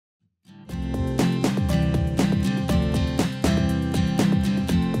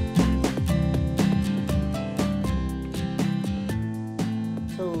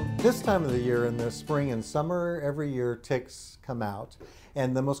This time of the year, in the spring and summer, every year ticks come out.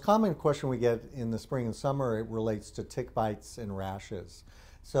 And the most common question we get in the spring and summer, it relates to tick bites and rashes.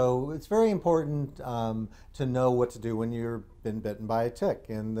 So it's very important to know what to do when you've been bitten by a tick.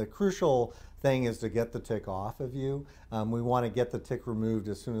 And the crucial thing is to get the tick off of you. We want to get the tick removed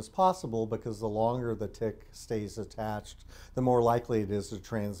as soon as possible, because the longer the tick stays attached, the more likely it is to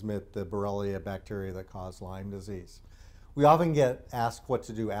transmit the Borrelia bacteria that cause Lyme disease. We often get asked what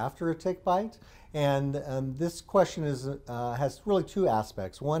to do after a tick bite, and this question has really two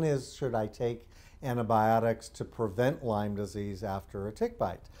aspects. One is, should I take antibiotics to prevent Lyme disease after a tick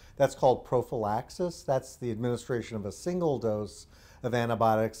bite? That's called prophylaxis. That's the administration of a single dose of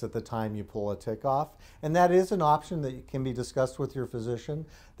antibiotics at the time you pull a tick off. And that is an option that can be discussed with your physician.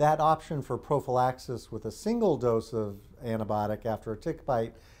 That option for prophylaxis with a single dose of antibiotic after a tick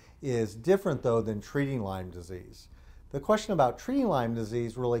bite is different, though, than treating Lyme disease. The question about treating Lyme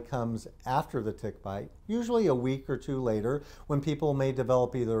disease really comes after the tick bite, usually a week or two later, when people may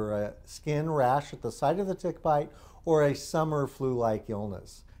develop either a skin rash at the site of the tick bite or a summer flu-like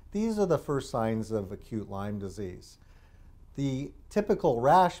illness. These are the first signs of acute Lyme disease. The typical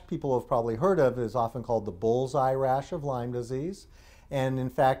rash people have probably heard of is often called the bullseye rash of Lyme disease. And in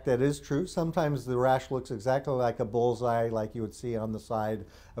fact, that is true. Sometimes the rash looks exactly like a bullseye, like you would see on the side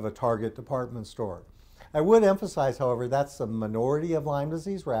of a Target department store. I would emphasize, however, that's the minority of Lyme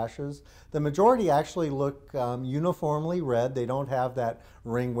disease rashes. The majority actually look uniformly red. They don't have that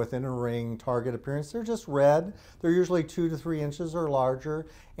ring within a ring target appearance. They're just red. They're usually 2 to 3 inches or larger,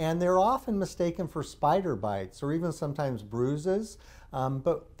 and they're often mistaken for spider bites or even sometimes bruises.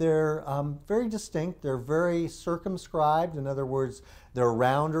 But they're very distinct. They're very circumscribed. In other words, they're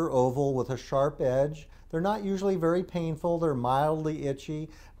round or oval with a sharp edge. They're not usually very painful. They're mildly itchy.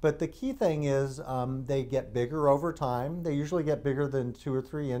 But the key thing is they get bigger over time. They usually get bigger than 2 or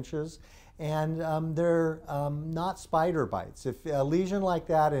 3 inches. And they're not spider bites. If a lesion like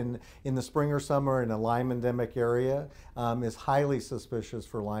that in the spring or summer in a Lyme endemic area is highly suspicious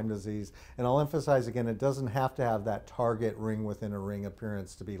for Lyme disease. And I'll emphasize again, it doesn't have to have that target ring within a ring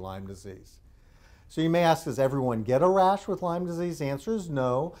appearance to be Lyme disease. So you may ask, does everyone get a rash with Lyme disease? The answer is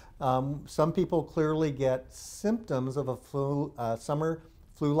no. Some people clearly get symptoms of a summer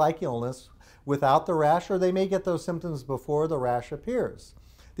flu-like illness without the rash, or they may get those symptoms before the rash appears.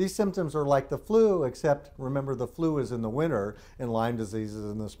 These symptoms are like the flu, except remember the flu is in the winter and Lyme disease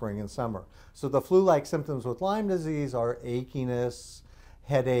is in the spring and summer. So the flu-like symptoms with Lyme disease are achiness,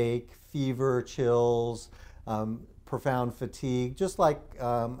 headache, fever, chills, profound fatigue, just like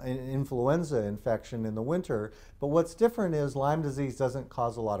an influenza infection in the winter. But what's different is Lyme disease doesn't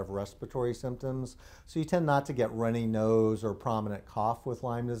cause a lot of respiratory symptoms, so you tend not to get runny nose or prominent cough with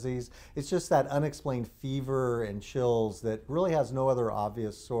Lyme disease. It's just that unexplained fever and chills that really has no other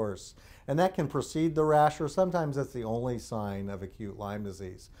obvious source. And that can precede the rash, or sometimes that's the only sign of acute Lyme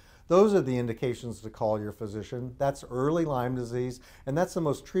disease. Those are the indications to call your physician. That's early Lyme disease, and that's the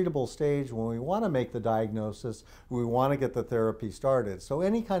most treatable stage when we want to make the diagnosis, we want to get the therapy started. So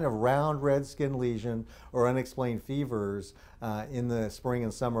any kind of round red skin lesion or unexplained fevers in the spring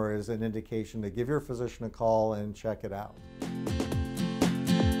and summer is an indication to give your physician a call and check it out.